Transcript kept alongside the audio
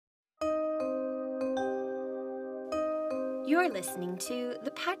You're listening to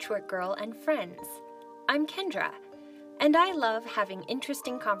The Patchwork Girl and Friends. I'm Kendra, and I love having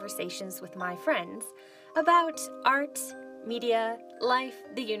interesting conversations with my friends about art, media, life,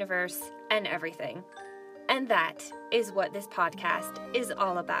 the universe, and everything. And that is what this podcast is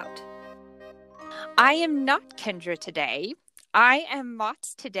all about. I am not Kendra today. I am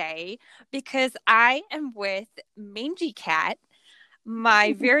Mott's today because I am with Mangy Cat,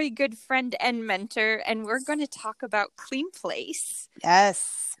 my very good friend and mentor, and we're going to talk about CleanPlace.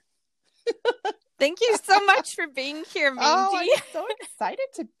 Yes. Thank you so much for being here, Mangy. Oh, I'm so excited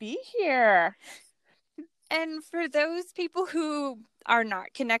to be here. And for those people who are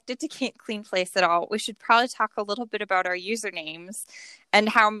not connected to CleanPlace at all, we should probably talk a little bit about our usernames and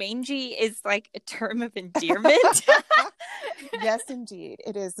how Mangy is like a term of endearment. Yes, indeed.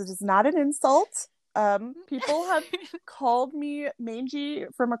 It is. It is not an insult. People have called me Mangy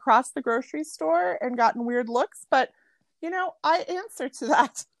from across the grocery store and gotten weird looks, but, you know, I answer to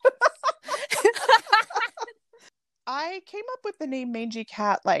that. I came up with the name Mangy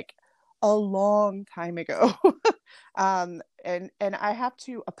Cat like a long time ago. And I have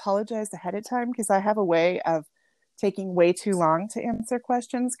to apologize ahead of time because I have a way of taking way too long to answer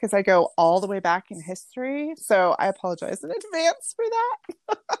questions because I go all the way back in history. So I apologize in advance for that.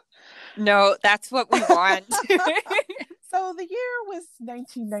 No, that's what we want. So the year was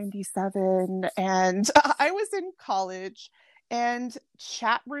 1997 and I was in college and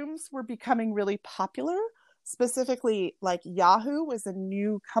chat rooms were becoming really popular. Specifically, like Yahoo was a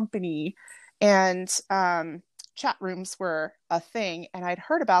new company and chat rooms were a thing. And I'd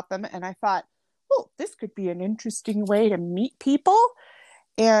heard about them and I thought, well, this could be an interesting way to meet people.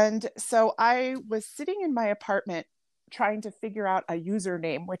 And so I was sitting in my apartment trying to figure out a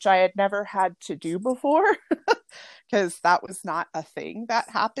username, which I had never had to do before because that was not a thing that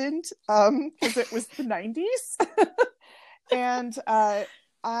happened because it was the 90s. And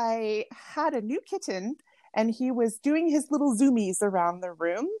I had a new kitten and he was doing his little zoomies around the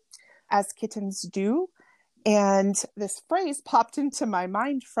room as kittens do. And this phrase popped into my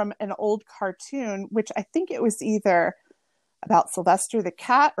mind from an old cartoon, which I think it was either about Sylvester the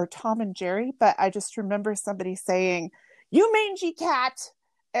cat or Tom and Jerry, but I just remember somebody saying, "You mangy cat."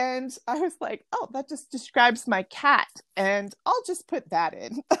 And I was like, oh, that just describes my cat. And I'll just put that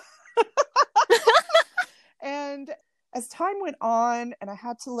in. And as time went on and I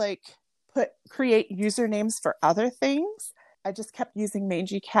had to create usernames for other things, I just kept using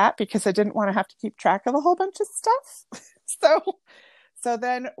Mangy Cat because I didn't want to have to keep track of a whole bunch of stuff. So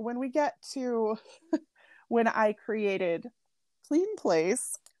then when we get to when I created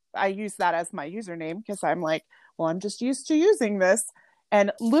CleanPlace, I use that as my username because I'm like, well, I'm just used to using this.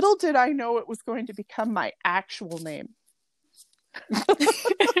 And little did I know it was going to become my actual name.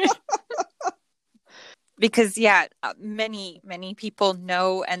 Because, many people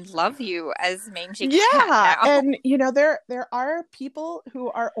know and love you as Mangy Cat Yeah, now. and, you know, there are people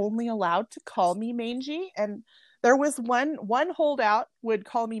who are only allowed to call me Mangy. And there was one holdout would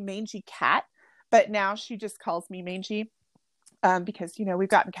call me Mangy Cat, but now she just calls me Mangy because, you know, we've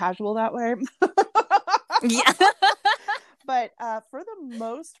gotten casual that way. Yeah. But for the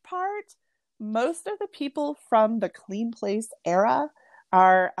most part, most of the people from the CleanPlace era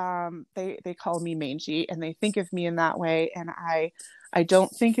are they call me Mangy and they think of me in that way, and I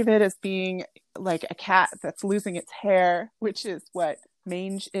don't think of it as being like a cat that's losing its hair, which is what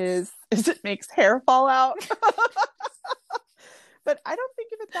mange is it makes hair fall out. But I don't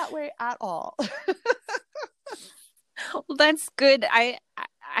think of it that way at all. Well, that's good. I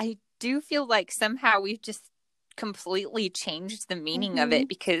do feel like somehow we've just completely changed the meaning of it,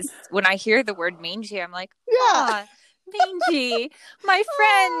 because when I hear the word mangy, I'm like, Yeah. Mangy, my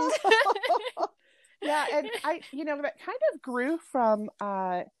friend. Yeah, and that kind of grew from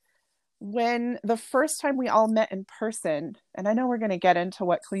when the first time we all met in person, and I know we're going to get into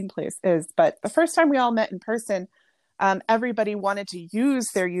what CleanPlace is, but the first time we all met in person, everybody wanted to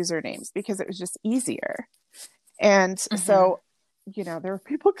use their usernames because it was just easier. And so, you know, there were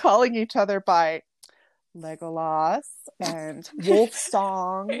people calling each other by Legolas and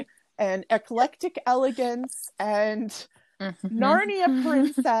Wolfsong and Eclectic Elegance and Narnia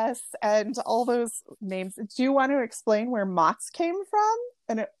Princess and all those names. Do you want to explain where Mott's came from?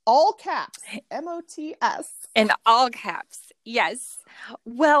 And all caps, MOTS. In all caps, yes.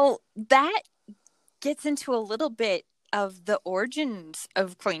 Well, that gets into a little bit of the origins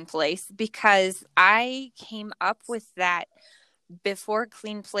of CleanPlace, because I came up with that before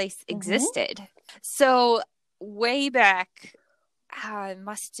CleanPlace existed. So way back, it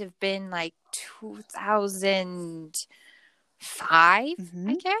must have been like 2005,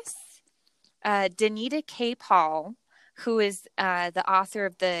 I guess. Danita K. Paul, who is the author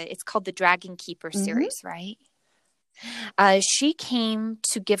of it's called the Dragon Keeper series, right? She came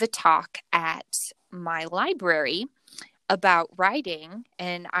to give a talk at my library about writing,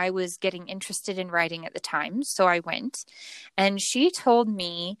 and I was getting interested in writing at the time, so I went. And she told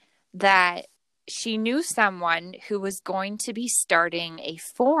me that she knew someone who was going to be starting a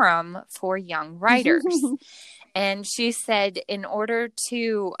forum for young writers. And she said in order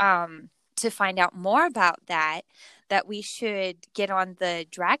to find out more about that we should get on the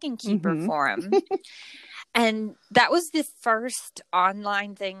Dragon Keeper forum. And that was the first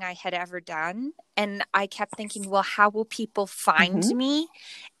online thing I had ever done. And I kept thinking, well, how will people find me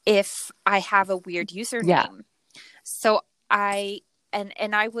if I have a weird username? Yeah. So I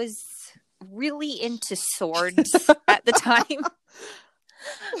was really into swords at the time.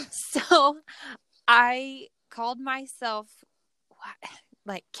 So I called myself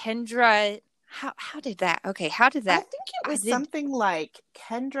like Kendra. How did that? Okay, how did that? I think it was something like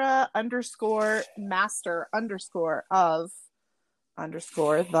Kendra _master _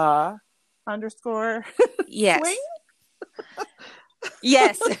 the _ yes. swing.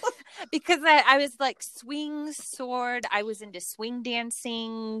 Yes, because I was like swing sword. I was into swing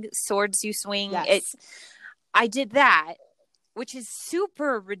dancing, swords you swing. Yes. I did that, which is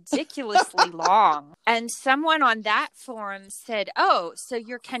super ridiculously long. And someone on that forum said, "Oh, so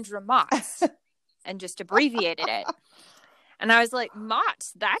you're Kendra Motts," and just abbreviated it. And I was like,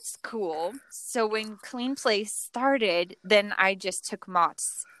 Motts, that's cool. So when CleanPlace started, then I just took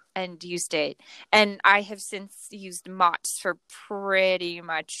Motts and used it. And I have since used Motts for pretty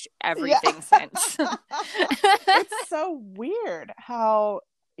much everything since. It's so weird how,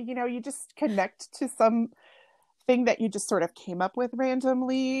 you just connect to some thing that you just sort of came up with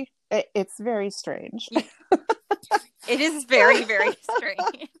randomly. It's very strange. It is very, very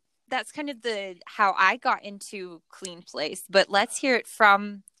strange. That's kind of how I got into CleanPlace, but let's hear it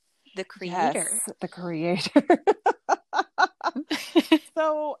from the creator. Yes, the creator.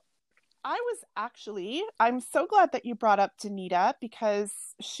 So I'm so glad that you brought up Danita, because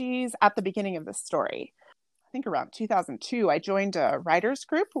she's at the beginning of this story. I think around 2002, I joined a writers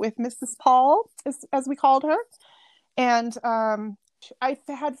group with Mrs. Paul, as we called her. And I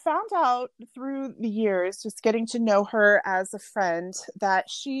had found out through the years, just getting to know her as a friend, that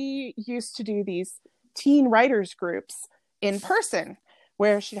she used to do these teen writers groups in person,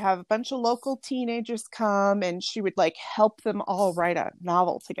 where she'd have a bunch of local teenagers come and she would help them all write a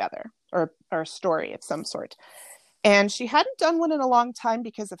novel together, or a story of some sort. And she hadn't done one in a long time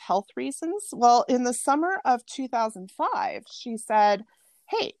because of health reasons. Well, in the summer of 2005, she said,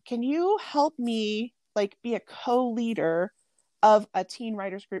 "Hey, can you help me be a co-leader of a teen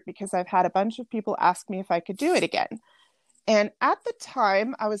writers group, because I've had a bunch of people ask me if I could do it again." And at the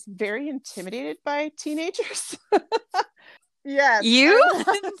time, I was very intimidated by teenagers. Yes. You?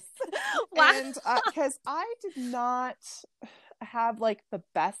 Wow. And because I did not have the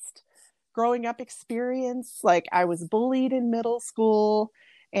best growing up experience. I was bullied in middle school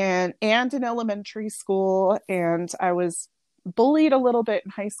and in elementary school, and I was bullied a little bit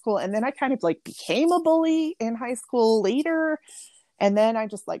in high school, and then I kind of became a bully in high school later, and then I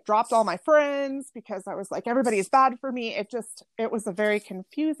just dropped all my friends because I was everybody is bad for me. It was a very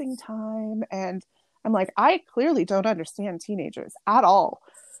confusing time, and I'm I clearly don't understand teenagers at all.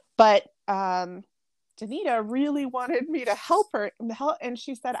 But Danita really wanted me to help her, and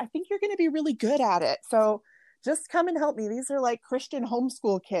she said, "I think you're going to be really good at it, so just come and help me. These are Christian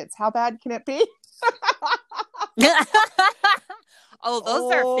homeschool kids. How bad can it be?" Oh,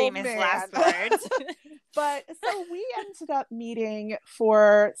 those are famous last words. But so we ended up meeting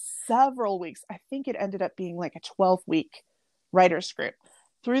for several weeks. I think it ended up being a 12-week writers group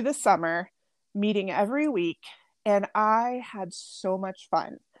through the summer, meeting every week. And I had so much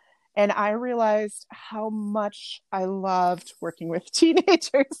fun. And I realized how much I loved working with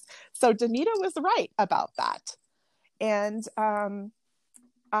teenagers. So Danita was right about that. And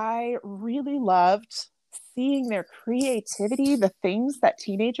I really loved seeing their creativity, the things that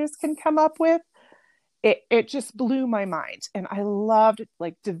teenagers can come up with. It just blew my mind. And I loved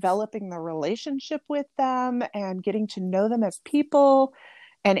developing the relationship with them and getting to know them as people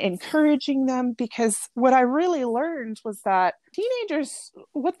and encouraging them, because what I really learned was that teenagers,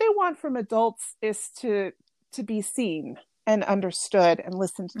 what they want from adults is to be seen and understood and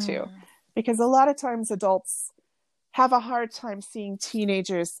listened to. Because a lot of times adults have a hard time seeing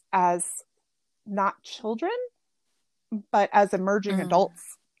teenagers as not children, but as emerging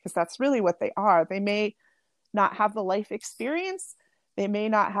adults, because that's really what they are. They may not have the life experience. They may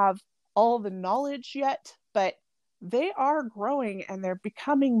not have all the knowledge yet, but they are growing and they're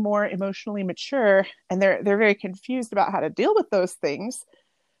becoming more emotionally mature, and they're very confused about how to deal with those things,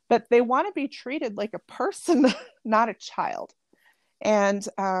 but they want to be treated like a person, not a child. And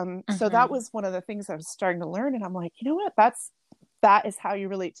so that was one of the things I was starting to learn. And I'm like, you know what? That is how you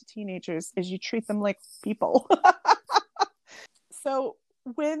relate to teenagers, is you treat them like people. So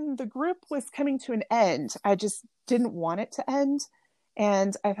when the group was coming to an end, I just didn't want it to end.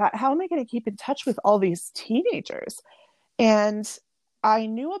 And I thought, how am I going to keep in touch with all these teenagers? And I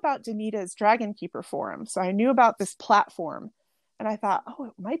knew about Danita's Dragon Keeper forum. So I knew about this platform. And I thought, oh,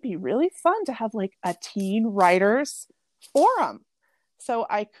 it might be really fun to have like a teen writers forum. So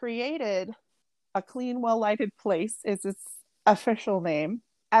I created A Clean, Well-Lighted Place, is its official name,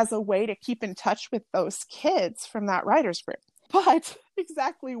 as a way to keep in touch with those kids from that writers group. But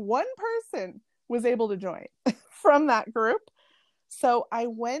exactly one person was able to join from that group. So I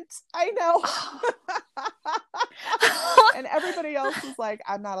know. And everybody else was like,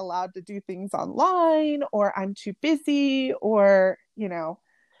 I'm not allowed to do things online, or I'm too busy, or,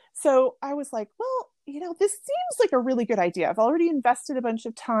 So I was like, well, this seems like a really good idea. I've already invested a bunch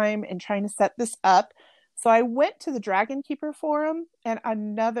of time in trying to set this up. So I went to the Dragon Keeper forum and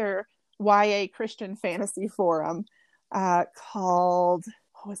another YA Christian fantasy forum called,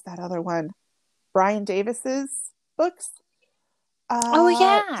 what was that other one? Brian Davis's books.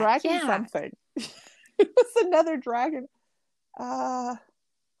 Dragon something. It was another dragon. Oh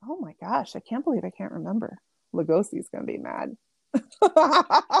my gosh, I can't believe I can't remember. Lugosi's gonna be mad.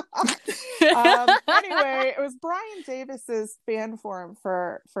 Anyway, it was Brian Davis's fan forum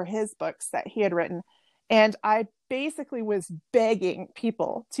for his books that he had written, and I basically was begging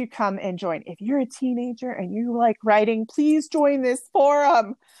people to come and join. If you're a teenager and you like writing, please join this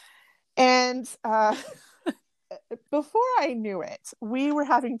forum. And before I knew it, we were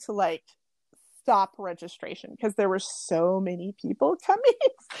having to like stop registration because there were so many people coming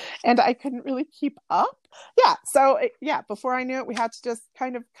and I couldn't really keep up. Before I knew it, we had to just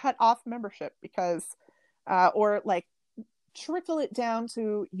kind of cut off membership because or like trickle it down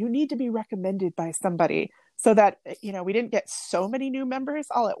to, you need to be recommended by somebody, so that we didn't get so many new members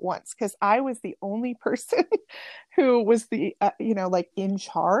all at once, because I was the only person who was the like in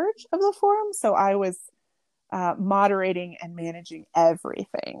charge of the forum. So I was moderating and managing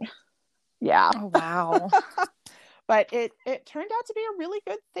everything. Yeah. Oh, wow. But it turned out to be a really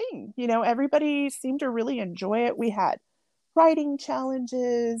good thing. Everybody seemed to really enjoy it. We had writing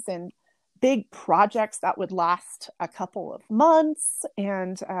challenges and big projects that would last a couple of months.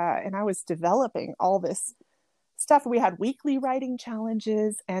 And I was developing all this stuff. We had weekly writing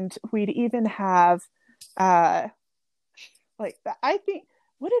challenges, and we'd even have I think,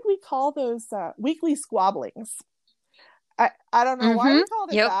 what did we call those? Weekly squabblings. I don't know why we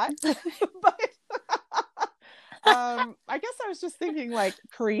called it that, but I guess I was just thinking like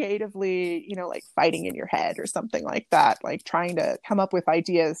creatively, like fighting in your head or something like that, like trying to come up with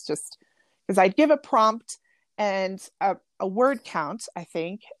ideas, just because I'd give a prompt and a word count, I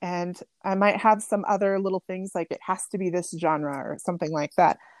think, and I might have some other little things like it has to be this genre or something like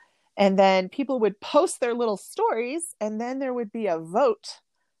that. And then people would post their little stories, and then there would be a vote,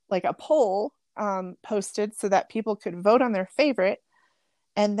 like a poll posted so that people could vote on their favorite.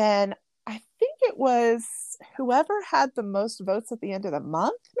 And then I think it was whoever had the most votes at the end of the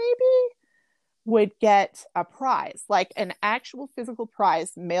month maybe would get a prize, like an actual physical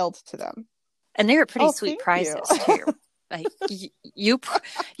prize mailed to them. And they were pretty sweet prizes too. Like you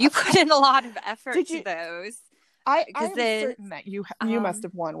put in a lot of effort to those. I'm certain that you must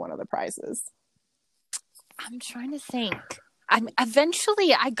have won one of the prizes. I'm trying to think.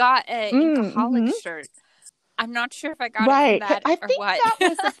 Eventually I got a Inkaholic shirt. I'm not sure if I got it from that I or think what. That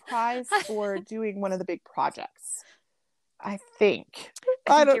was a prize for doing one of the big projects. I think.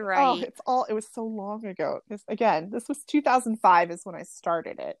 I think you're right. It was so long ago. This was 2005 is when I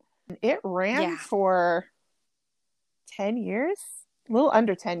started it. It ran for 10 years, a little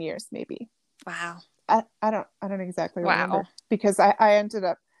under 10 years, maybe. Wow. I don't exactly remember, because I ended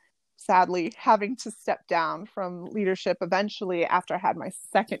up sadly having to step down from leadership eventually after I had my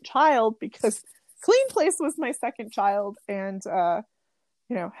second child, because CleanPlace was my second child. And,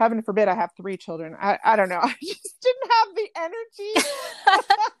 heaven forbid I have 3 children. I don't know. I just didn't have the energy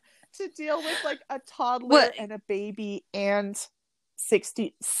to deal with like a toddler and a baby and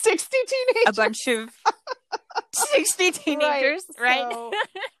 60 teenagers. A bunch of 60 teenagers, right? So,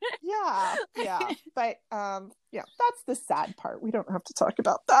 yeah. But that's the sad part. We don't have to talk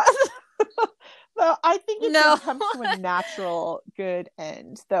about that. No, I think it did come to a natural good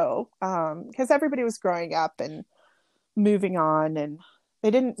end, though, because everybody was growing up and moving on, and they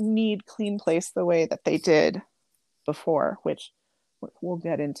didn't need CleanPlace the way that they did before, which we'll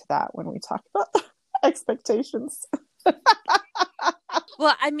get into that when we talk about expectations.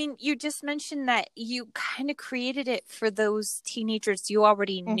 Well, I mean, you just mentioned that you kind of created it for those teenagers you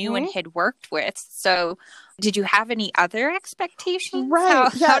already knew and had worked with. So, did you have any other expectations? Right. How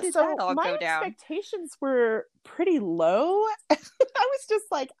Yeah. did So that all my go down? expectations were pretty low. I was just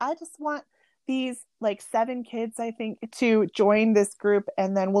like, I just want these like 7 kids, I think, to join this group,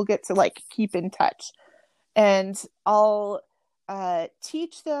 and then we'll get to like keep in touch. And I'll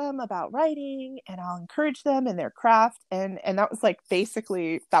teach them about writing, and I'll encourage them in their craft. And that was like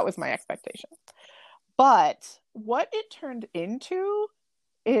basically that was my expectation. But what it turned into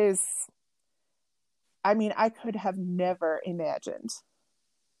is, I mean, I could have never imagined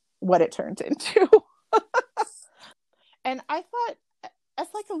what it turned into. And I thought, as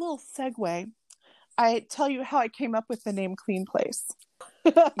like a little segue, I tell you how I came up with the name CleanPlace.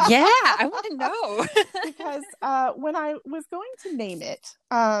 Yeah, I want to know. Because when I was going to name it,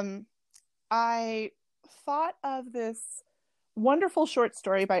 I thought of this wonderful short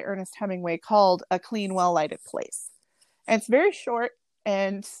story by Ernest Hemingway called A Clean, Well-Lighted Place. And it's very short,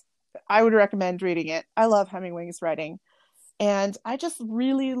 and I would recommend reading it. I love Hemingway's writing. And I just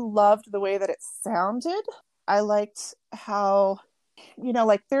really loved the way that it sounded. I liked how,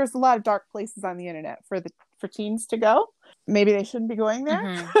 like there's a lot of dark places on the internet for teens to go. Maybe they shouldn't be going there.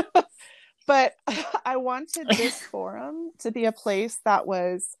 Mm-hmm. But I wanted this forum to be a place that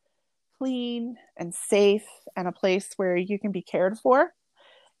was clean and safe and a place where you can be cared for.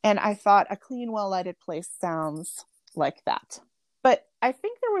 And I thought a clean, well-lighted place sounds like that. But I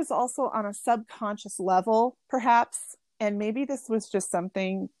think there was also on a subconscious level, perhaps, and maybe this was just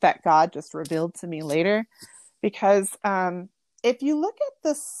something that God just revealed to me later, because if you look at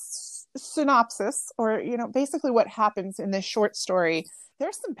the synopsis, or, basically what happens in this short story,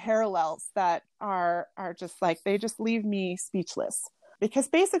 there's some parallels that are just like, they just leave me speechless. Because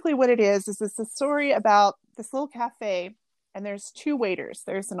basically what it is it's a story about this little cafe, and there's 2 waiters.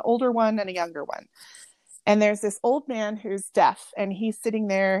 There's an older one and a younger one. And there's this old man who's deaf, and he's sitting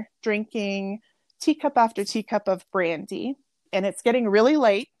there drinking teacup after teacup of brandy. And it's getting really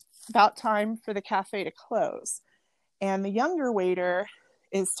late, about time for the cafe to close. And the younger waiter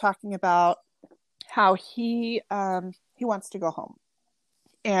is talking about how he wants to go home.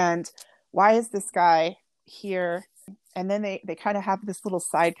 And why is this guy here? And then they kind of have this little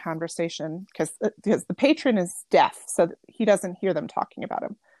side conversation because the patron is deaf, so he doesn't hear them talking about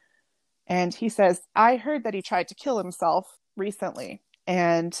him. And he says, I heard that he tried to kill himself recently.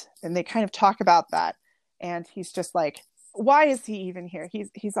 And they kind of talk about that. And he's just like, why is he even here?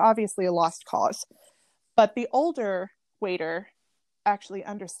 He's obviously a lost cause. But the older waiter actually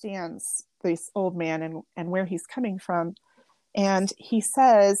understands this old man and where he's coming from. And he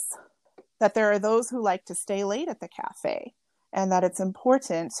says that there are those who like to stay late at the cafe, and that it's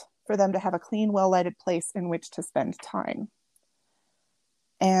important for them to have a clean, well-lighted place in which to spend time.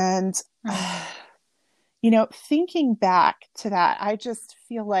 And, thinking back to that, I just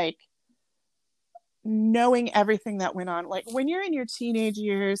feel like knowing everything that went on, like when you're in your teenage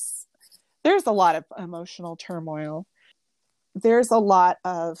years, there's a lot of emotional turmoil. There's a lot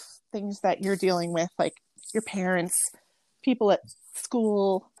of things that you're dealing with, like your parents, people at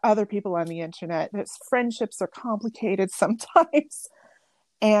school, other people on the internet. Friendships are complicated sometimes.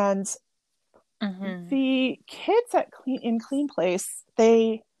 And the kids in CleanPlace,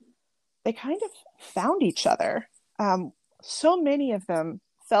 they kind of found each other. So many of them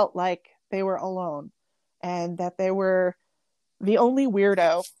felt like they were alone, and that they were the only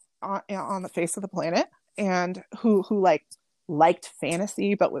weirdo on the face of the planet, and who liked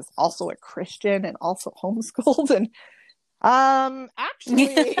fantasy but was also a Christian and also homeschooled. And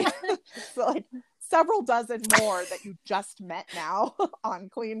actually so like several dozen more that you just met now on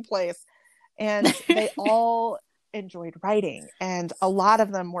CleanPlace. And they all enjoyed writing, and a lot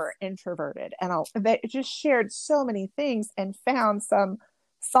of them were introverted, and they just shared so many things and found some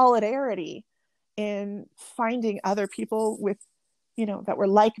solidarity in finding other people with, that were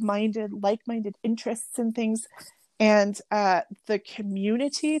like-minded interests and things. And the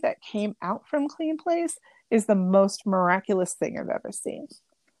community that came out from CleanPlace is the most miraculous thing I've ever seen.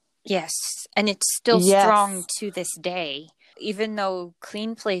 Yes, and it's still strong to this day. Even though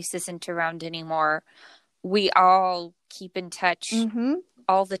CleanPlace isn't around anymore, we all keep in touch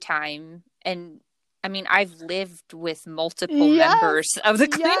all the time. And I mean, I've lived with multiple members of the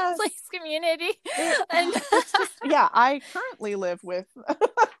CleanPlace community. I currently live with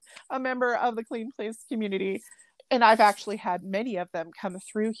a member of the CleanPlace community, and I've actually had many of them come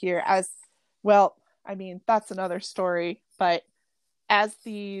through here as well. I mean, that's another story. But as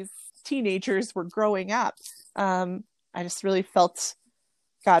these teenagers were growing up, I just really felt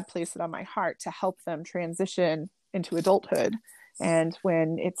God placed it on my heart to help them transition into adulthood. And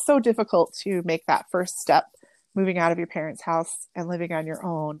when it's so difficult to make that first step, moving out of your parents' house and living on your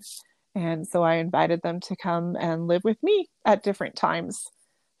own. And so I invited them to come and live with me at different times.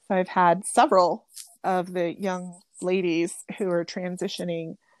 So I've had several of the young ladies who are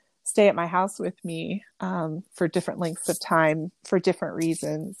transitioning stay at my house with me for different lengths of time for different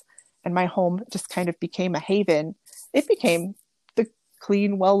reasons. And my home just kind of became a haven. It became the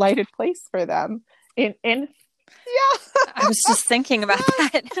clean, well-lighted place for them. In yeah. I was just thinking about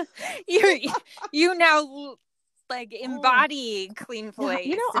that. You now like embody Clean Place.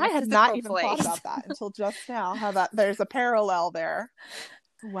 You know, I had not even thought about that until just now, how that there's a parallel there.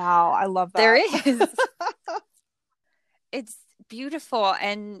 Wow, I love that. There is. It's beautiful.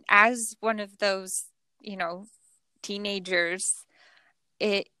 And as one of those, teenagers,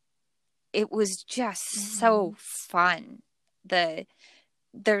 it was just so fun.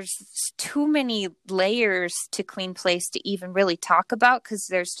 There's too many layers to CleanPlace to even really talk about, because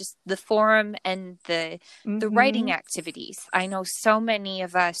there's just the forum and the writing activities. I know so many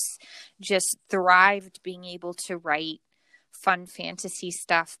of us just thrived being able to write fun fantasy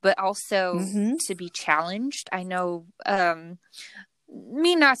stuff, but also to be challenged. I know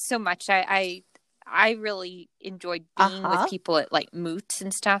me not so much. I really enjoyed being with people at like moots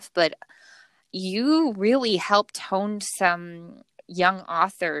and stuff, but you really helped hone some young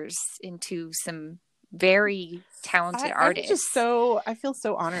authors into some very talented artists. I feel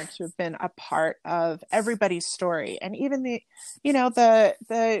so honored to have been a part of everybody's story, and even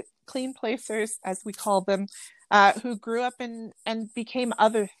the clean placers, as we call them, who grew up and became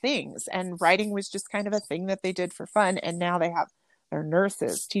other things, and writing was just kind of a thing that they did for fun, and now they're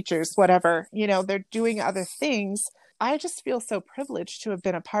nurses, teachers, whatever, they're doing other things. I just feel so privileged to have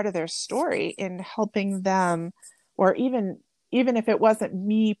been a part of their story in helping them, or even if it wasn't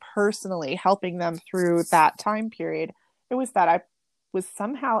me personally helping them through that time period, it was that I was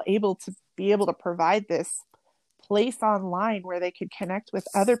somehow able to provide this place online where they could connect with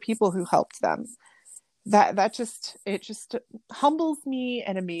other people who helped them. It just humbles me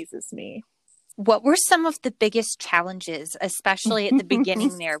and amazes me. What were some of the biggest challenges, especially at the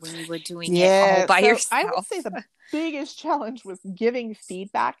beginning there when you were doing it all by yourself? I would say the biggest challenge was giving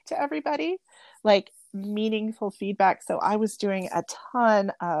feedback to everybody, like meaningful feedback. So I was doing a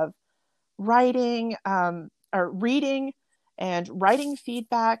ton of writing or reading and writing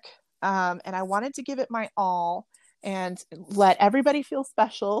feedback, and I wanted to give it my all and let everybody feel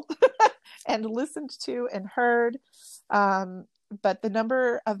special and listened to and heard. But the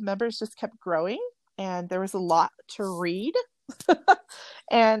number of members just kept growing, and there was a lot to read.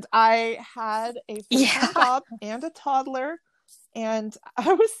 And I had a full-time job and a toddler, and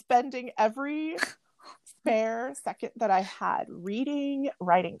I was spending every spare second that I had reading,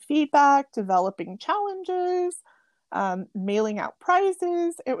 writing feedback, developing challenges, mailing out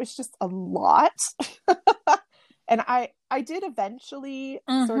prizes. It was just a lot. And I did eventually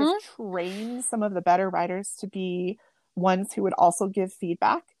sort of train some of the better writers to be ones who would also give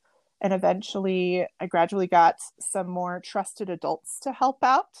feedback. And eventually I gradually got some more trusted adults to help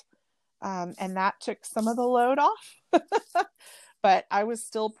out. And that took some of the load off. But I was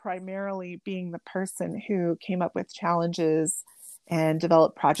still primarily being the person who came up with challenges and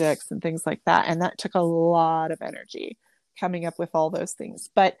developed projects and things like that. And that took a lot of energy coming up with all those things.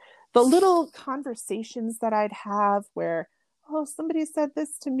 But the little conversations that I'd have where, somebody said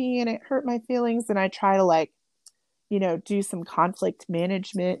this to me and it hurt my feelings. And I try to do some conflict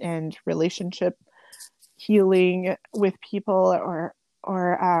management and relationship healing with people,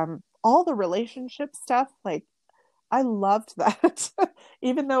 or all the relationship stuff. Like, I loved that,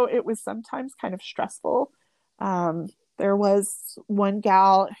 even though it was sometimes kind of stressful. There was one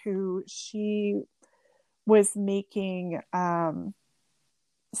gal who she was making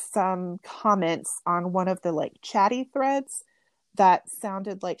some comments on one of the like chatty threads that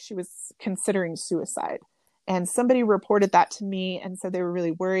sounded like she was considering suicide. And somebody reported that to me and said they were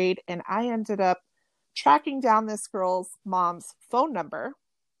really worried. And I ended up tracking down this girl's mom's phone number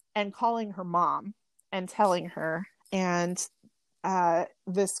and calling her mom and telling her. And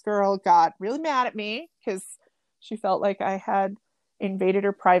this girl got really mad at me because she felt like I had invaded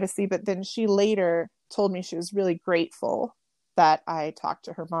her privacy. But then she later told me she was really grateful that I talked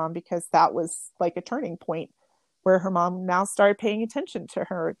to her mom, because that was like a turning point where her mom now started paying attention to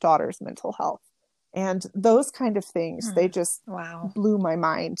her daughter's mental health. And those kind of things, they just blew my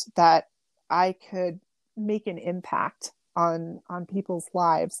mind that I could make an impact on people's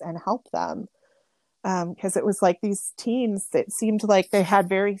lives and help them. because it was like these teens, it seemed like they had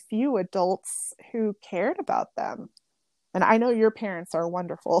very few adults who cared about them. And I know your parents are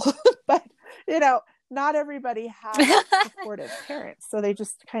wonderful, but not everybody had supportive parents. So they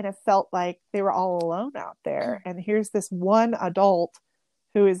just kind of felt like they were all alone out there. And here's this one adult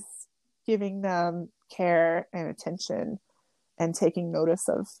who is giving them care and attention and taking notice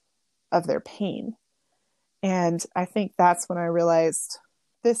of their pain. And I think that's when I realized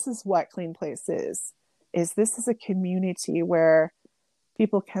this is what CleanPlace is this is a community where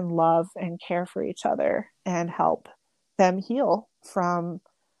people can love and care for each other and help them heal from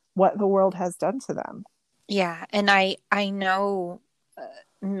what the world has done to them. Yeah. And I know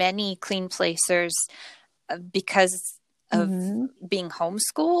many clean placers because of being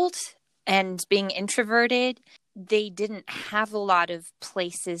homeschooled and being introverted. They didn't have a lot of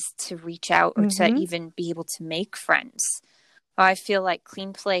places to reach out or to even be able to make friends. I feel like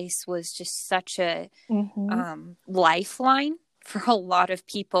CleanPlace was just such a lifeline for a lot of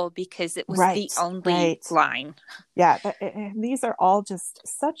people because it was the only line. Yeah, and these are all just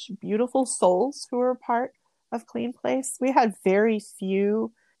such beautiful souls who are part of CleanPlace. We had very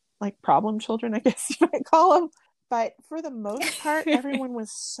few like problem children, I guess you might call them. But for the most part, everyone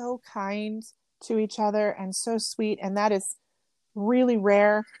was so kind to each other and so sweet. And that is really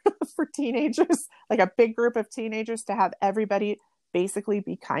rare for teenagers, like a big group of teenagers, to have everybody basically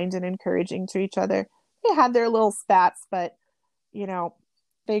be kind and encouraging to each other. They had their little spats, but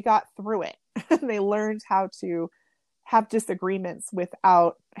they got through it. They learned how to have disagreements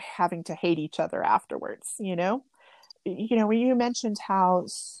without having to hate each other afterwards. When you mentioned how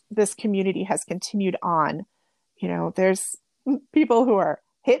this community has continued on, there's people who are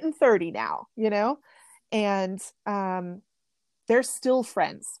hitting 30 now, and they're still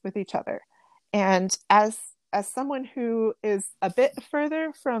friends with each other. And as someone who is a bit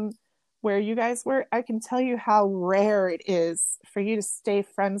further from where you guys were, I can tell you how rare it is for you to stay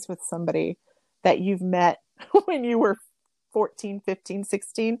friends with somebody that you've met when you were 14, 15,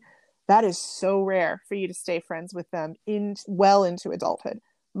 16. That is so rare for you to stay friends with them well into adulthood,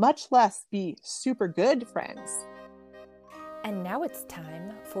 much less be super good friends. And now it's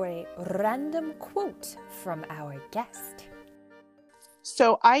time for a random quote from our guest.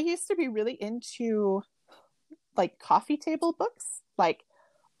 So I used to be really into like coffee table books, like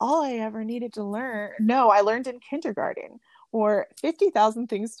all I ever needed to learn. No, I learned in kindergarten, or 50,000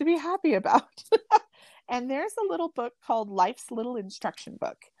 things to be happy about. And there's a little book called Life's Little Instruction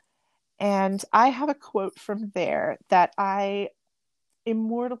Book. And I have a quote from there that I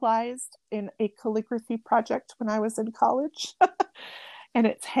immortalized in a calligraphy project when I was in college. And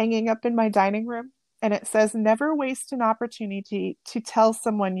it's hanging up in my dining room. And it says, "Never waste an opportunity to tell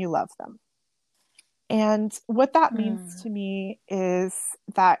someone you love them." And what that means to me is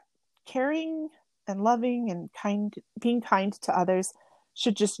that caring and loving and being kind to others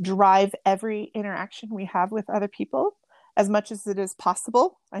should just drive every interaction we have with other people as much as it is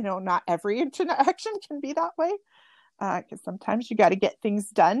possible. I know not every interaction can be that way, because sometimes you got to get things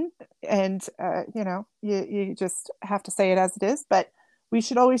done, and you just have to say it as it is. But we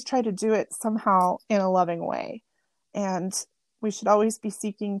should always try to do it somehow in a loving way, and we should always be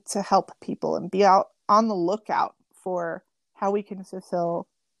seeking to help people and be out on the lookout for how we can fulfill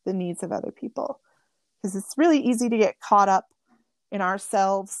the needs of other people, because it's really easy to get caught up in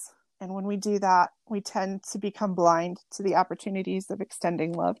ourselves. And when we do that, we tend to become blind to the opportunities of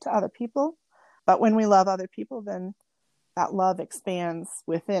extending love to other people. But when we love other people, then that love expands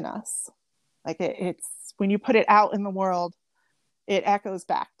within us. Like it's when you put it out in the world, it echoes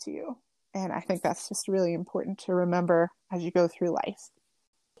back to you. And I think that's just really important to remember as you go through life.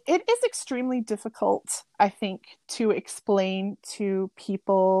 It is extremely difficult, I think, to explain to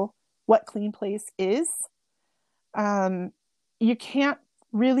people what CleanPlace is. You can't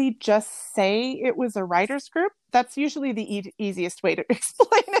really just say it was a writer's group. That's usually the easiest way to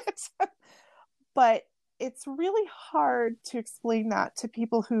explain it. But it's really hard to explain that to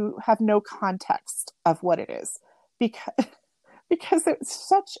people who have no context of what it is, because it's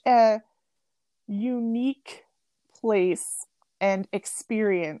such a unique place and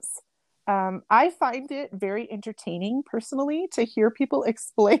experience. I find it very entertaining personally to hear people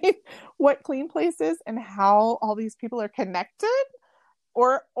explain what CleanPlace is and how all these people are connected,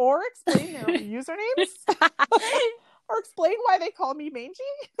 or explain their usernames, or explain why they call me Mangy.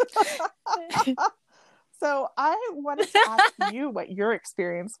 So I wanted to ask you what your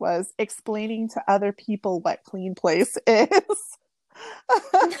experience was explaining to other people what CleanPlace is.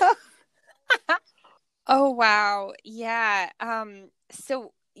 Oh, wow. Yeah.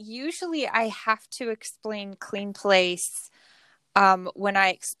 So usually I have to explain CleanPlace when I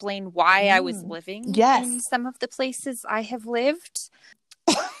explain why I was living in some of the places I have lived.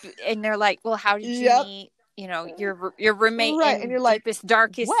 And they're like, well, how did you meet, your roommate in and you're like, deepest,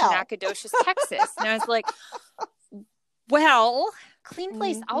 darkest, Nacogdoches, Texas? And I was like, well,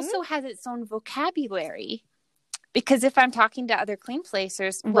 CleanPlace also has its own vocabulary. Because if I'm talking to other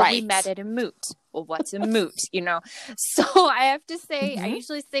CleanPlacers, well, we met at a moot. Well, what's a moot? So I have to say, I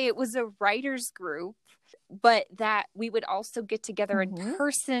usually say it was a writers group, but that we would also get together in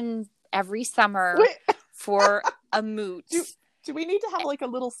person every summer for a moot. Do we need to have like a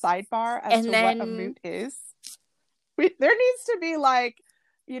little sidebar as to what a moot is? There needs to be like,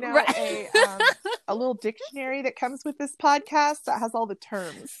 a little dictionary that comes with this podcast that has all the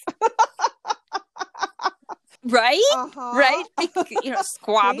terms. Right? Right?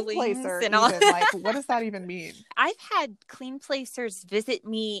 Squabblings and all. Like, what does that even mean? I've had CleanPlacers visit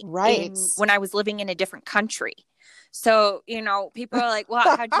me when I was living in a different country. So, people are like,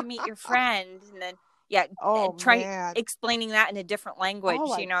 well, how'd you meet your friend? And then, try explaining that in a different language,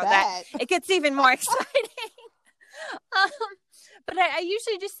 that it gets even more exciting. But I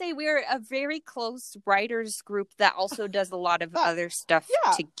usually just say we're a very close writers group that also does a lot of other stuff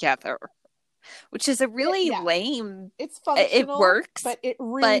together. Which is a really lame. It's functional. It works, but it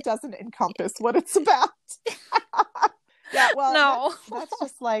really doesn't encompass what it's about. No. That's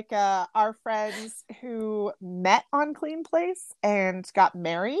just like our friends who met on CleanPlace and got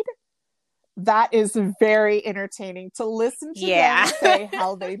married. That is very entertaining to listen to them say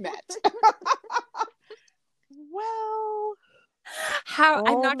how they met. Well,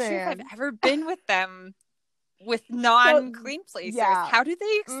 I'm not sure if I've ever been with them. With non-CleanPlacers, how do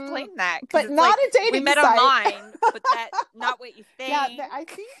they explain that? But not a dating we met site. Online, but that's not what you think. Yeah, I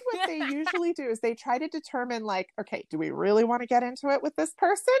think what they usually do is they try to determine, like, okay, do we really want to get into it with this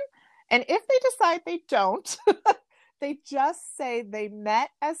person? And if they decide they don't, they just say they met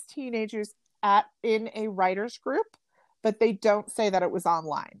as teenagers in a writer's group, but they don't say that it was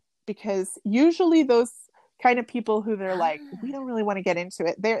online. Because usually those kind of people who they're like, we don't really want to get into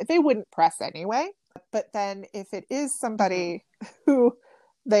it, they wouldn't press anyway. But then if it is somebody who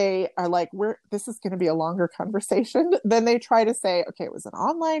they are like, this is going to be a longer conversation, then they try to say, okay, it was an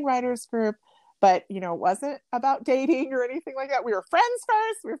online writers group, but, it wasn't about dating or anything like that. We were friends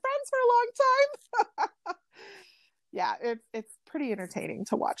first. We were friends for a long time. Yeah, it's pretty entertaining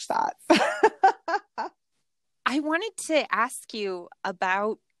to watch that. I wanted to ask you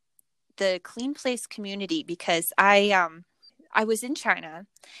about the CleanPlace community because I was in China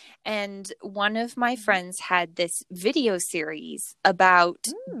and one of my friends had this video series about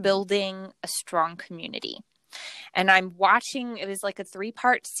building a strong community. And I'm watching, it was like a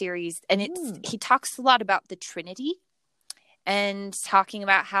 3-part series, and he talks a lot about the Trinity and talking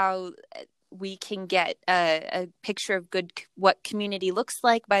about how we can get a picture of what community looks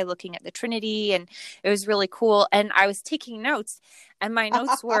like by looking at the Trinity. And it was really cool. And I was taking notes, and my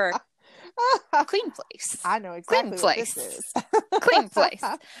notes were CleanPlace. I know exactly what this is.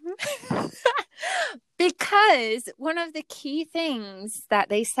 CleanPlace. Because one of the key things that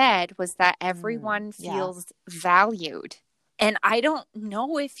they said was that everyone feels valued. And I don't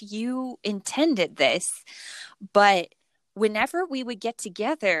know if you intended this, but whenever we would get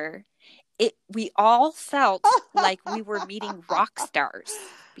together, we all felt like we were meeting rock stars,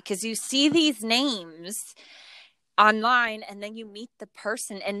 because you see these names online and then you meet the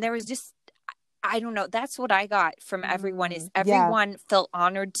person, and there was just, I don't know, that's what I got from everyone, is everyone felt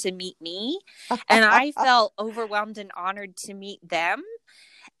honored to meet me, and I felt overwhelmed and honored to meet them,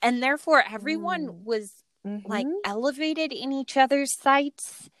 and therefore everyone was like elevated in each other's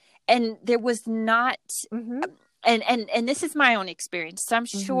sights, and there was not and this is my own experience, so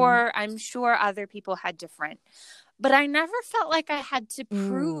I'm sure other people had different, but I never felt like I had to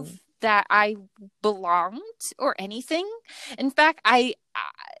prove that I belonged or anything. In fact, Elrain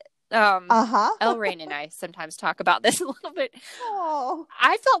and I sometimes talk about this a little bit.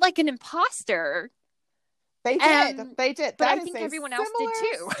 I felt like an imposter. They did. But I think everyone else did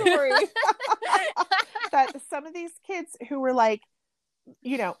too. Story. That some of these kids who were like,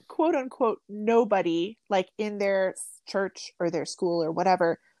 quote unquote, nobody, like in their church or their school or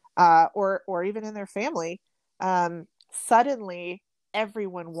whatever, or even in their family, suddenly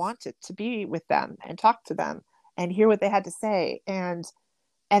everyone wanted to be with them and talk to them and hear what they had to say. And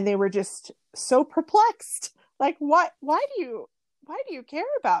they were just so perplexed. Like, why do you care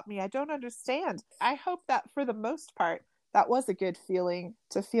about me? I don't understand. I hope that for the most part, that was a good feeling,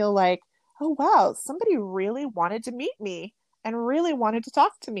 to feel like, oh, wow, somebody really wanted to meet me and really wanted to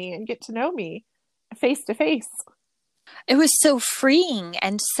talk to me and get to know me face to face. It was so freeing.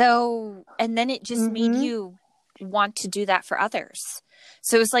 And then it just made you want to do that for others.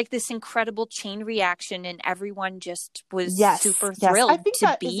 So it was like this incredible chain reaction, and everyone just was super thrilled I think to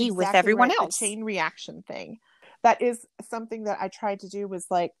that is be with exactly everyone right, else. the chain reaction thing. That is something that I tried to do, was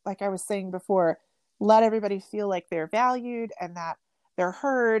like I was saying before, let everybody feel like they're valued and that they're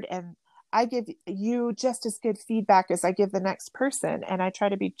heard. And I give you just as good feedback as I give the next person. And I try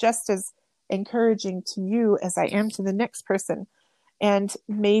to be just as encouraging to you as I am to the next person. And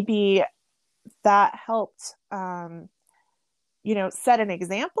maybe that helped, set an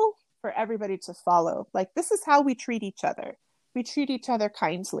example for everybody to follow. Like, this is how we treat each other. We treat each other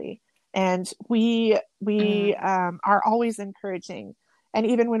kindly, and we are always encouraging. And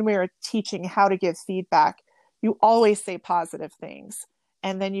even when we were teaching how to give feedback, you always say positive things.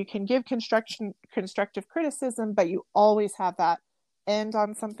 And then you can give constructive criticism, but you always have that end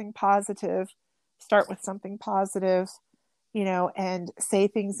on something positive, start with something positive, and say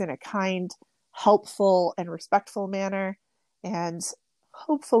things in a kind, helpful, and respectful manner. And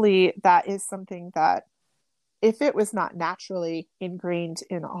hopefully that is something that, if it was not naturally ingrained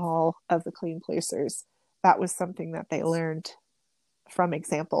in all of the CleanPlacers, that was something that they learned from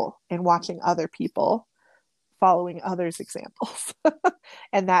example and watching other people, following others' examples.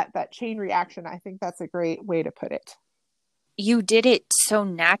 And that chain reaction, I think that's a great way to put it. You did it so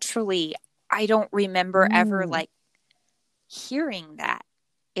naturally. I don't remember ever hearing that.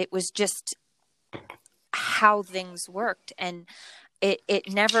 It was just how things worked. And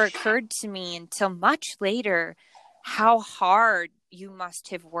it never occurred to me until much later how hard you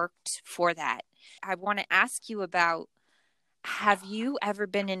must have worked for that. I want to ask you about, have you ever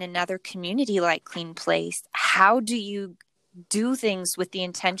been in another community like CleanPlace? How do you do things with the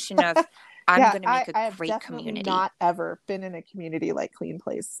intention of, I'm going to make a I have great definitely community? not ever been in a community like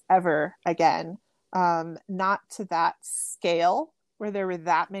CleanPlace ever again. Not to that scale where there were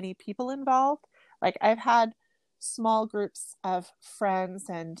that many people involved. Like, I've had small groups of friends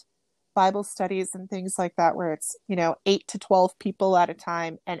and Bible studies and things like that where it's 8 to 12 people at a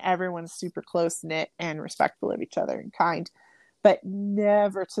time, and everyone's super close knit and respectful of each other and kind, but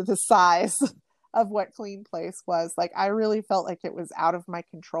never to the size of what CleanPlace was. Like, I really felt like it was out of my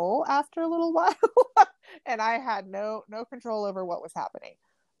control after a little while, and I had no control over what was happening,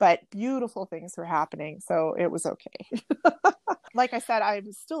 but beautiful things were happening, so it was okay. Like I said,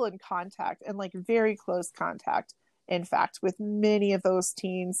 I'm still in contact, and very close contact, in fact, with many of those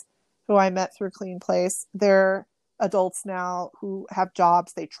teens who I met through CleanPlace. They're adults now who have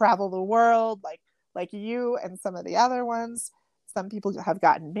jobs. They travel the world, like you and some of the other ones. Some people have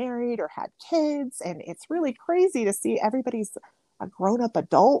gotten married or had kids, and it's really crazy to see everybody's a grown-up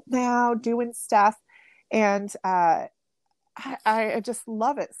adult now doing stuff. And I just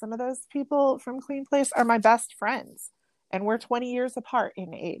love it. Some of those people from CleanPlace are my best friends, and we're 20 years apart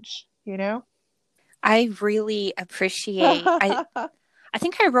in age, I really appreciate, I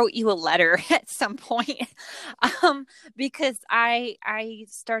think I wrote you a letter at some point, because I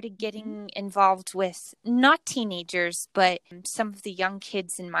started getting involved with not teenagers, but some of the young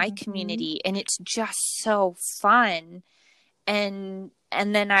kids in my community, and it's just so fun. And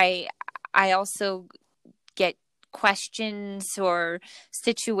then I also get questions or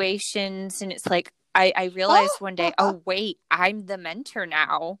situations, and it's like I realized one day, oh wait, I'm the mentor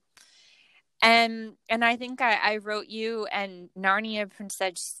now. And I think I wrote you and Narnia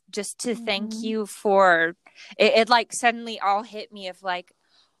Princess just to thank you for it. It suddenly all hit me of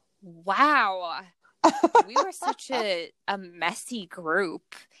wow, we were such a messy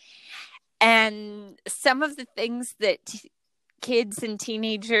group. And some of the things that kids and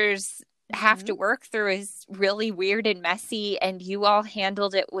teenagers have to work through is really weird and messy. And you all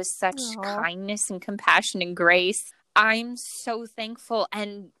handled it with such kindness and compassion and grace. I'm so thankful.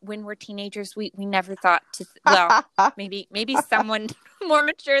 And when we're teenagers, we never thought to, maybe someone more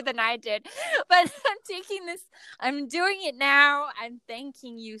mature than I did, but I'm doing it now. I'm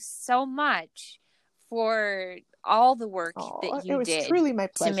thanking you so much for all the work that you did. It was truly my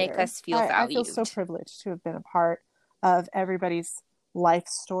pleasure to make us feel valued. I feel so privileged to have been a part of everybody's life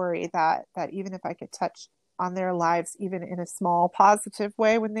story, that even if I could touch on their lives, even in a small positive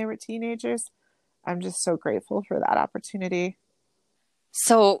way when they were teenagers, I'm just so grateful for that opportunity.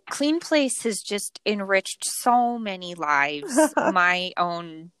 So CleanPlace has just enriched so many lives, my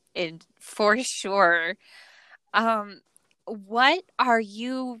own, for sure. What are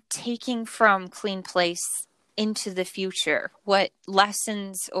you taking from CleanPlace into the future? What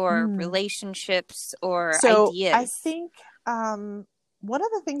lessons or relationships or ideas? I think one of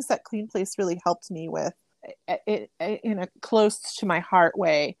the things that CleanPlace really helped me with, in a close to my heart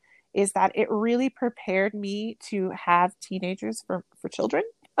way, is that it really prepared me to have teenagers for children.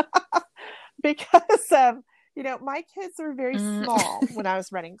 Because My kids were very small when I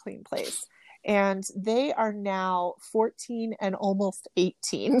was running CleanPlace, and they are now 14 and almost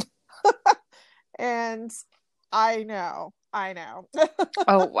 18. And I know.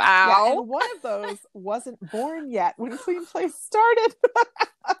 Oh, wow. Yeah, and one of those wasn't born yet when CleanPlace started,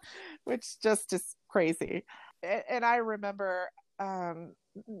 which just is crazy. And I remember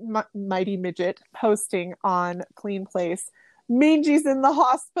Mighty Midget posting on CleanPlace, Mangy's in the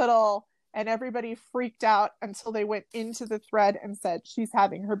hospital, and everybody freaked out until they went into the thread and said she's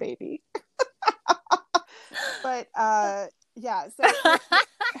having her baby. But yeah, so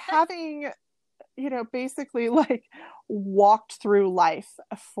having basically like walked through life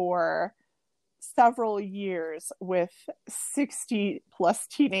for several years with 60 plus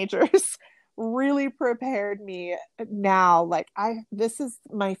teenagers really prepared me now. Like this is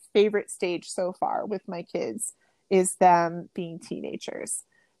my favorite stage so far with my kids, is them being teenagers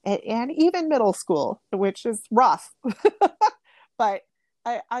and even middle school, which is rough. But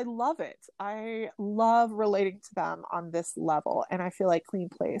I love it. I love relating to them on this level. And I feel like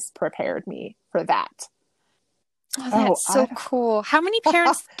CleanPlace prepared me for that. Oh, that's so cool. How many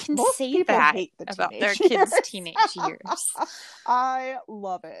parents can say that about their kids' teenage years? I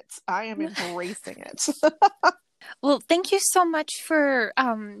love it. I am embracing it. Well, thank you so much for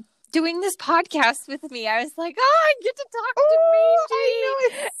doing this podcast with me. I was like, I get to talk to Mangy. I know,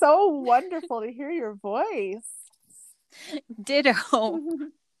 it's so wonderful to hear your voice. Ditto.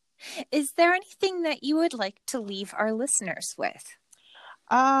 Is there anything that you would like to leave our listeners with?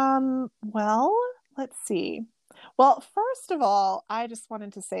 Well, let's see. Well, first of all, I just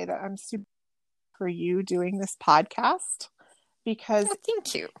wanted to say that I'm super for you doing this podcast, because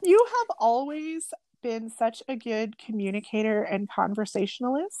thank you. You have always been such a good communicator and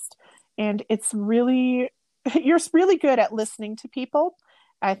conversationalist, and you're really good at listening to people.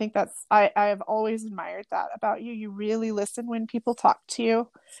 I think I have always admired that about you. You really listen when people talk to you.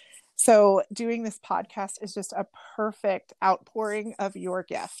 So doing this podcast is just a perfect outpouring of your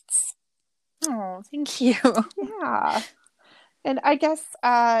gifts. Oh, thank you. Yeah. And I guess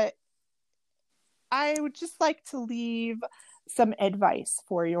I would just like to leave some advice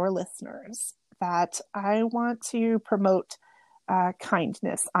for your listeners, that I want to promote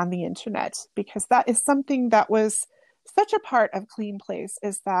kindness on the internet, because that is something that was such a part of CleanPlace,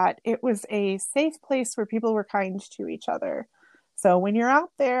 is that it was a safe place where people were kind to each other. So when you're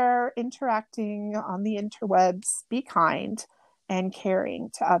out there interacting on the interwebs, be kind and caring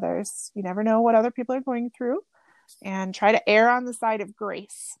to others. You never know what other people are going through, and try to err on the side of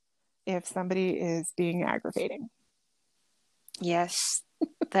grace if somebody is being aggravating. Yes.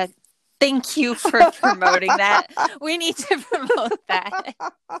 Thank you for promoting that. We need to promote that.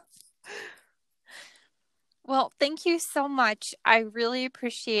 Well, thank you so much. I really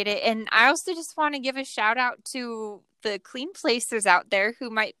appreciate it. And I also just want to give a shout out to the CleanPlacers out there who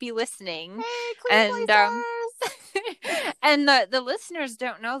might be listening. Hey, CleanPlacers! And the listeners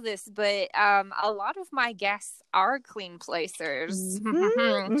don't know this, but a lot of my guests are CleanPlacers.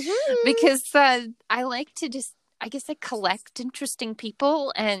 Because I like to just, I guess, I collect interesting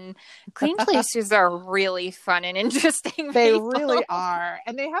people, and CleanPlacers are really fun and interesting They people. really are.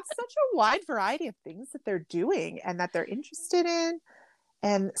 And they have such a wide variety of things that they're doing and that they're interested in.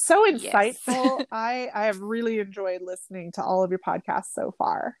 And so insightful. Yes. I have really enjoyed listening to all of your podcasts so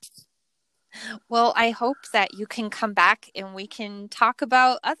far. Well, I hope that you can come back and we can talk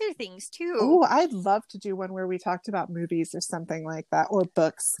about other things too. Oh, I'd love to do one where we talked about movies or something like that, or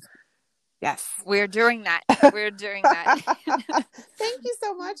books. Yes. We're doing that. Thank you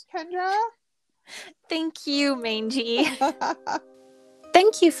so much, Kendra. Thank you, Mangy.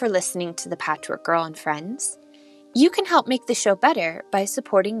 Thank you for listening to The Patchwork Girl and Friends. You can help make the show better by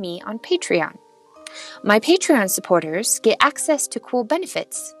supporting me on Patreon. My Patreon supporters get access to cool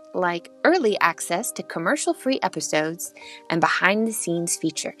benefits, like early access to commercial-free episodes and behind-the-scenes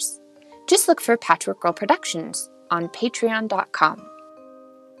features. Just look for Patchwork Girl Productions on patreon.com.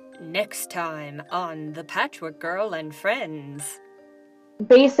 Next time on The Patchwork Girl and Friends.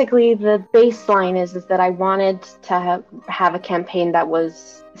 Basically, the baseline is that I wanted to have a campaign that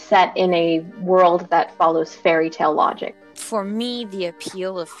was set in a world that follows fairy tale logic. For me, the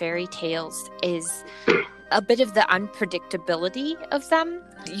appeal of fairy tales is a bit of the unpredictability of them.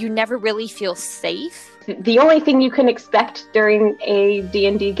 You never really feel safe. The only thing you can expect during a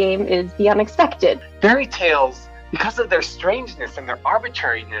D&D game is the unexpected. Fairy tales, because of their strangeness and their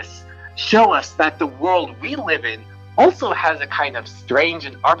arbitrariness, show us that the world we live in also has a kind of strange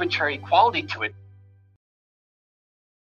and arbitrary quality to it.